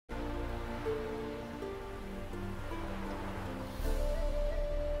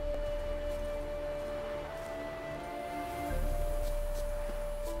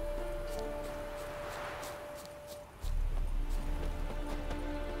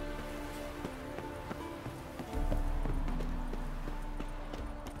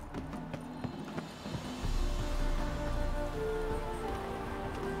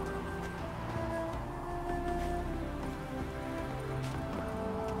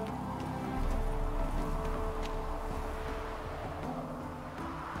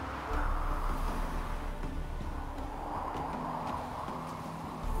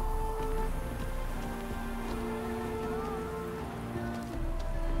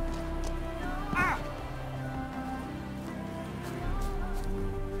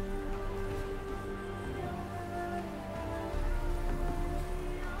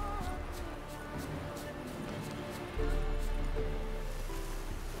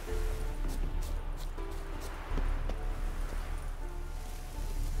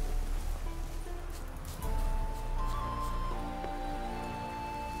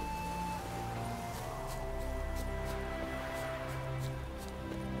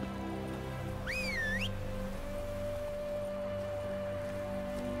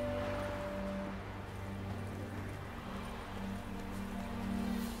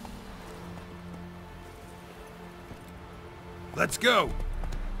Let's go!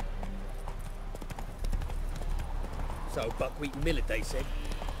 So, buckwheat and millet, they said.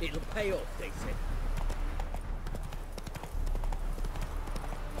 It'll pay off, they said.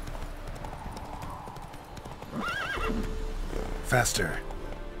 Faster.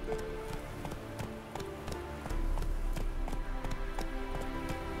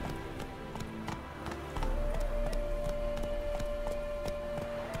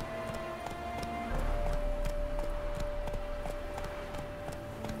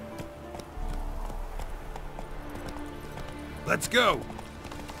 Let's go!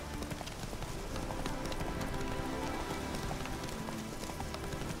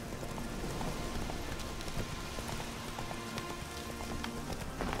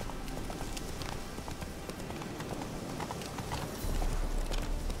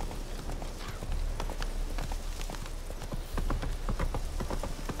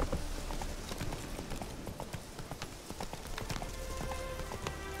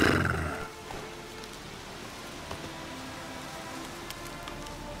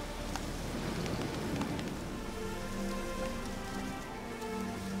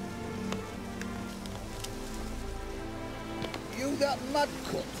 You that mad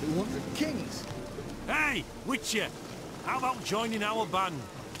cut 200 kings? Hey, Witcher! How about joining our band?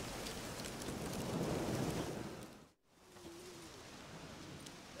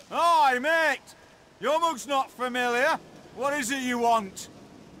 Hi, mate! Your mug's not familiar. What is it you want?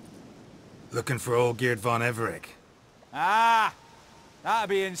 Looking for Olgierd von Everec. Ah! That'll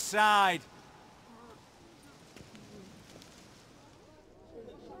be inside.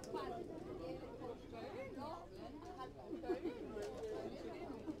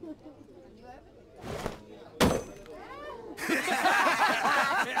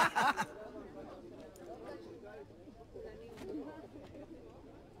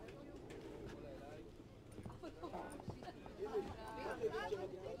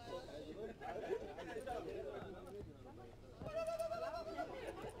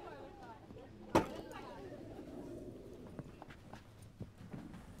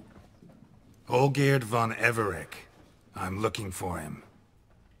 Olgierd von Everec. I'm looking for him.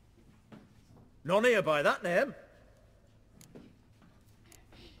 None here by that name.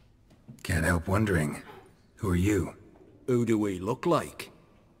 Can't help wondering. Who are you? Who do we look like?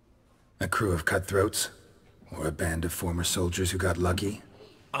 A crew of cutthroats? Or a band of former soldiers who got lucky?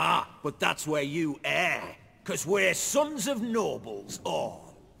 Ah, but that's where you err. 'Cause we're sons of nobles,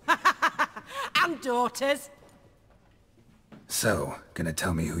 all. And daughters. So, gonna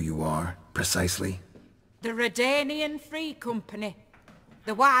tell me who you are, precisely? The Redanian Free Company.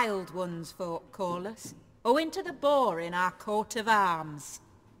 The Wild Ones, folk call us. Owing to the boar in our coat of arms.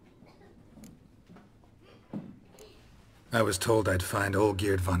 I was told I'd find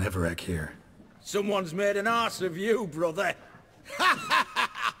Olgierd von Everec here. Someone's made an arse of you, brother.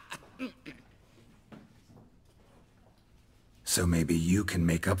 So maybe you can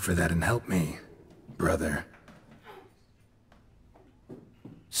make up for that and help me, brother.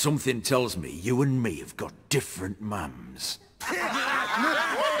 Something tells me you and me have got different mums.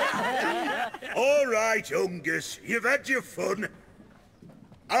 All right, Ungus, you've had your fun.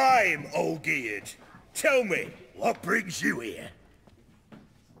 I'm Olgierd. Tell me, what brings you here?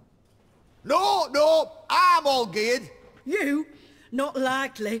 No, I'm Olgierd. You? Not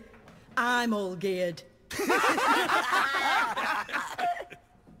likely. I'm Olgierd.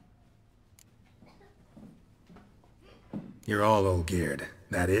 You're all Olgierd,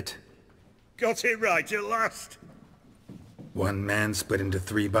 that it? Got it right at last. One man split into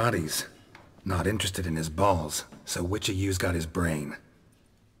 3 bodies. Not interested in his balls, so which of you's got his brain?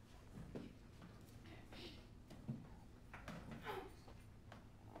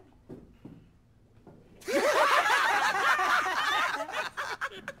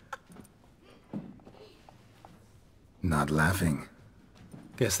 Not laughing.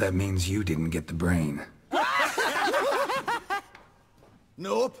 Guess that means you didn't get the brain.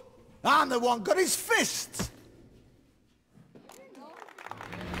 Nope. I'm the one got his fists.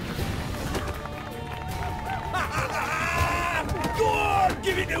 Go on,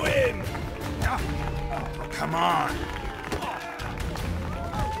 give it to him! Come on!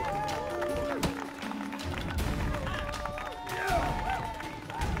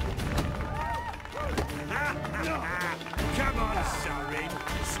 Come on, Sorin.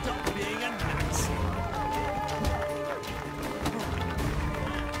 Stop being a Nazi.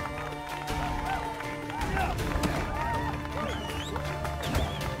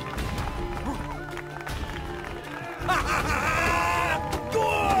 Go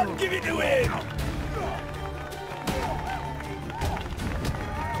on, give it to him!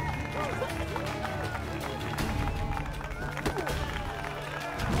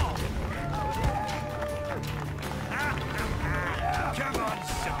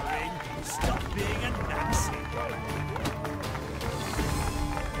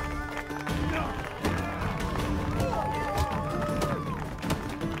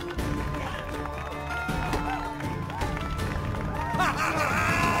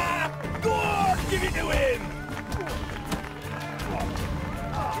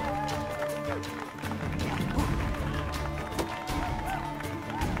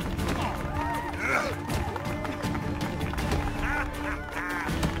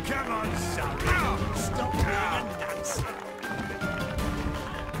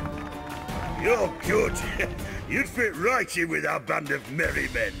 Oh, good. You'd fit right in with our band of merry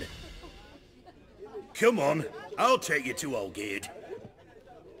men. Come on, I'll take you to Olgierd.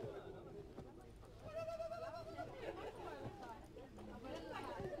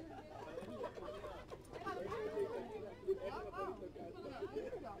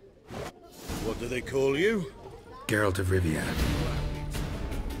 What do they call you? Geralt of Rivia.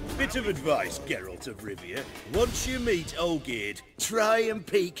 Bit of advice, Geralt of Rivia. Once you meet Olgierd, try and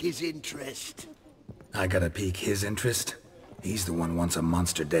pique his interest. I gotta pique his interest? He's the one wants a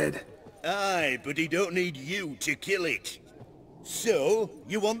monster dead. Aye, but he don't need you to kill it. So,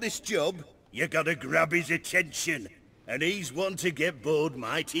 you want this job? You gotta grab his attention. And he's one to get bored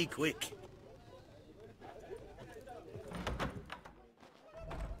mighty quick.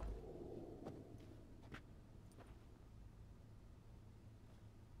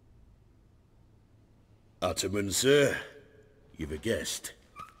 Ottoman, sir. You've a guest.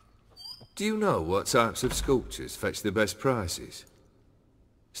 Do you know what types of sculptures fetch the best prices?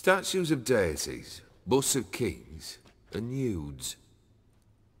 Statues of deities, busts of kings, and nudes.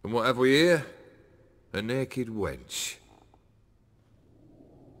 And what have we here? A naked wench.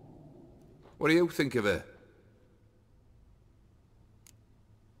 What do you think of her?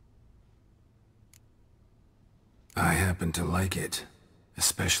 I happen to like it.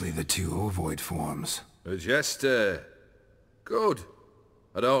 Especially the two ovoid forms. A jester. Good.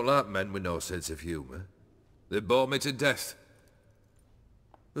 I don't like men with no sense of humour. They bore me to death.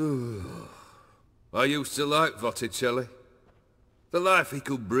 Ooh. I used to like Botticelli. The life he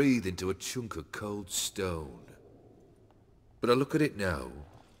could breathe into a chunk of cold stone. But I look at it now,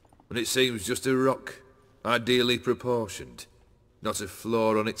 and it seems just a rock, ideally proportioned. Not a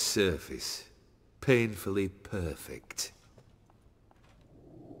flaw on its surface. Painfully perfect.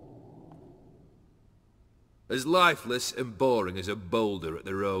 As lifeless and boring as a boulder at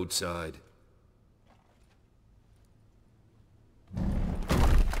the roadside.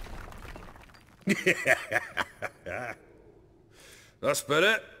 That's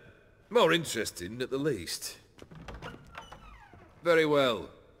better. More interesting, at the least. Very well.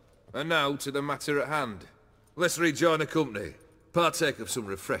 And now to the matter at hand. Let's rejoin the company. Partake of some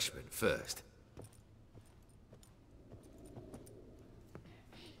refreshment first.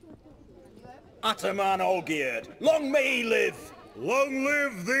 Ataman Olgierd, long may he live! Long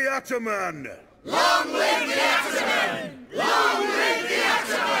live the Ataman! Long live the Ataman! Long live the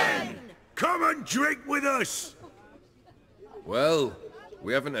Ataman! Come and drink with us! Well,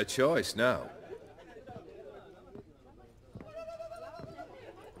 we haven't a choice now.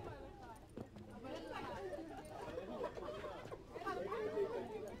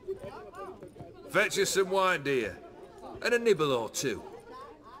 Fetch us some wine, dear. And a nibble or two.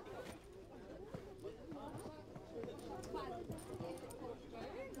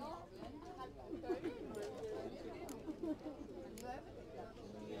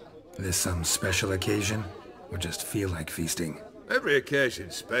 This some special occasion? Or just feel like feasting? Every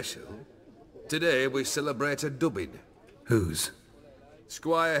occasion's special. Today we celebrate a dubbing. Whose?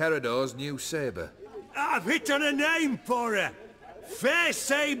 Squire Herodor's new sabre. I've hit on a name for her. Fair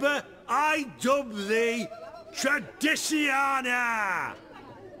Sabre, I dub thee Traditiana!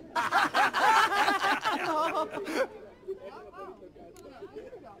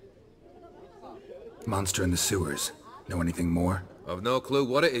 Monster in the sewers. Know anything more? I've no clue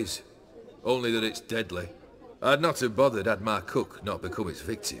what it is. Only that it's deadly. I'd not have bothered had my cook not become its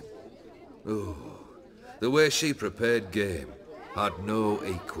victim. Oh, the way she prepared game had no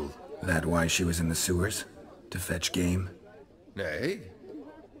equal. That why she was in the sewers? To fetch game? Nay.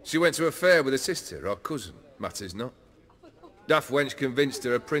 She went to a fair with a sister or cousin, matters not. Daft wench convinced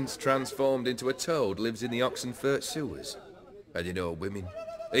her a prince transformed into a toad lives in the Oxenfurt sewers. And you know women.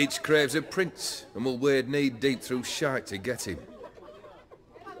 Each craves a prince and will wade knee-deep through shite to get him.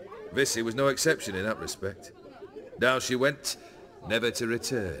 Vissy was no exception in that respect. Down she went, never to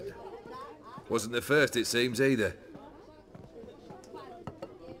return. Wasn't the first, it seems, either.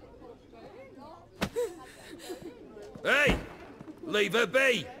 Hey! Leave her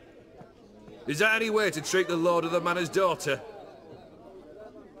be! Is that any way to treat the lord of the manor's daughter?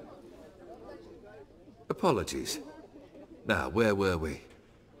 Apologies. Now, where were we?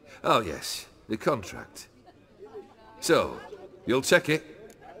 Oh yes, the contract. So, you'll check it?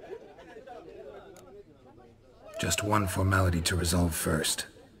 Just one formality to resolve first.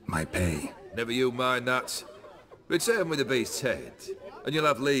 My pay. Never you mind that. Return with the beast's head, and you'll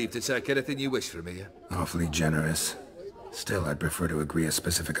have leave to take anything you wish from here. Awfully generous. Still, I'd prefer to agree a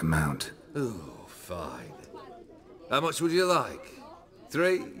specific amount. Oh, fine. How much would you like?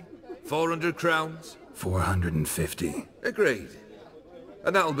 300? 400 crowns? 450. Agreed.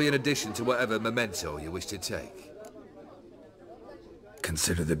 And that'll be in addition to whatever memento you wish to take.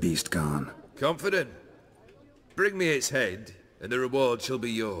 Consider the beast gone. Confident? Bring me its head, and the reward shall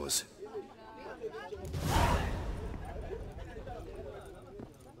be yours.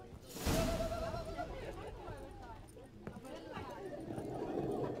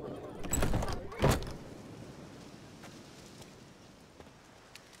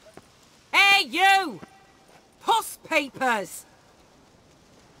 Hey, you! Puss papers!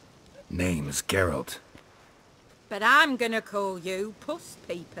 Name's Geralt. But I'm gonna call you Puss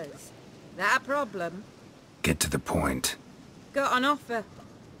Peepers. That a problem? Get to the point. Got an offer.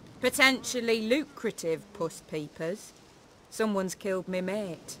 Potentially lucrative Puss Peepers. Someone's killed me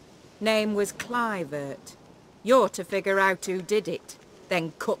mate. Name was Clivert. You're to figure out who did it,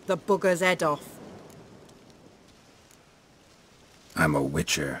 then cut the bugger's head off. I'm a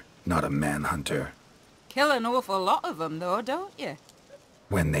witcher, not a manhunter. Kill an awful lot of them though, don't you?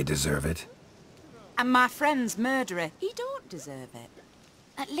 When they deserve it. And my friend's murderer, he don't deserve it.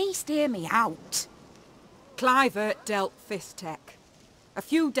 At least hear me out. Clivert dealt Fistech. A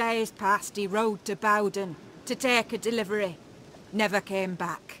few days past he rode to Bowden to take a delivery. Never came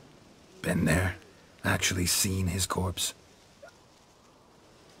back. Been there? Actually seen his corpse?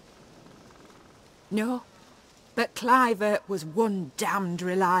 No, but Clivert was one damned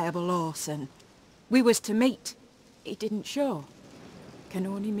reliable Orson. We was to meet. He didn't show. Can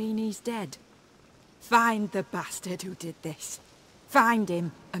only mean he's dead. Find the bastard who did this. Find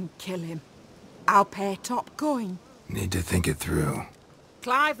him and kill him. I'll pay top coin. Need to think it through.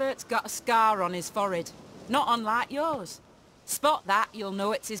 Clivert's got a scar on his forehead, not unlike yours. Spot that, you'll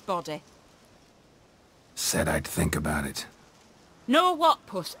know it's his body. Said I'd think about it. Know what,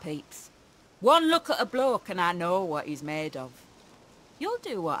 Puss Peeps? One look at a bloke and I know what he's made of. You'll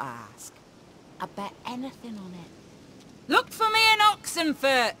do what I ask. I bet anything on it. Look for me in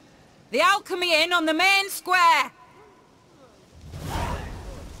Oxenfurt! The Alchemy Inn on the main square!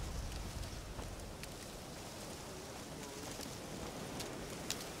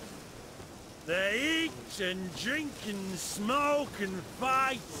 They eat and drink and smoke and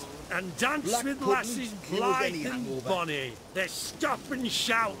fight and dance Black with pudding lasses kills blithe any and hangover. bonny. They stop and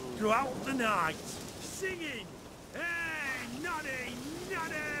shout throughout the night, singing, "Hey, noddy,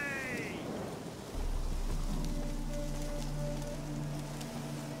 noddy!"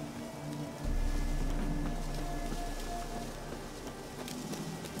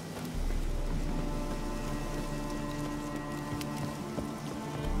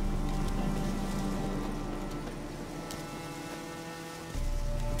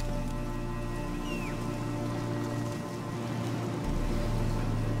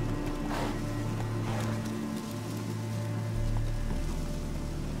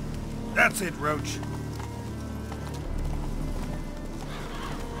 That's it, Roach.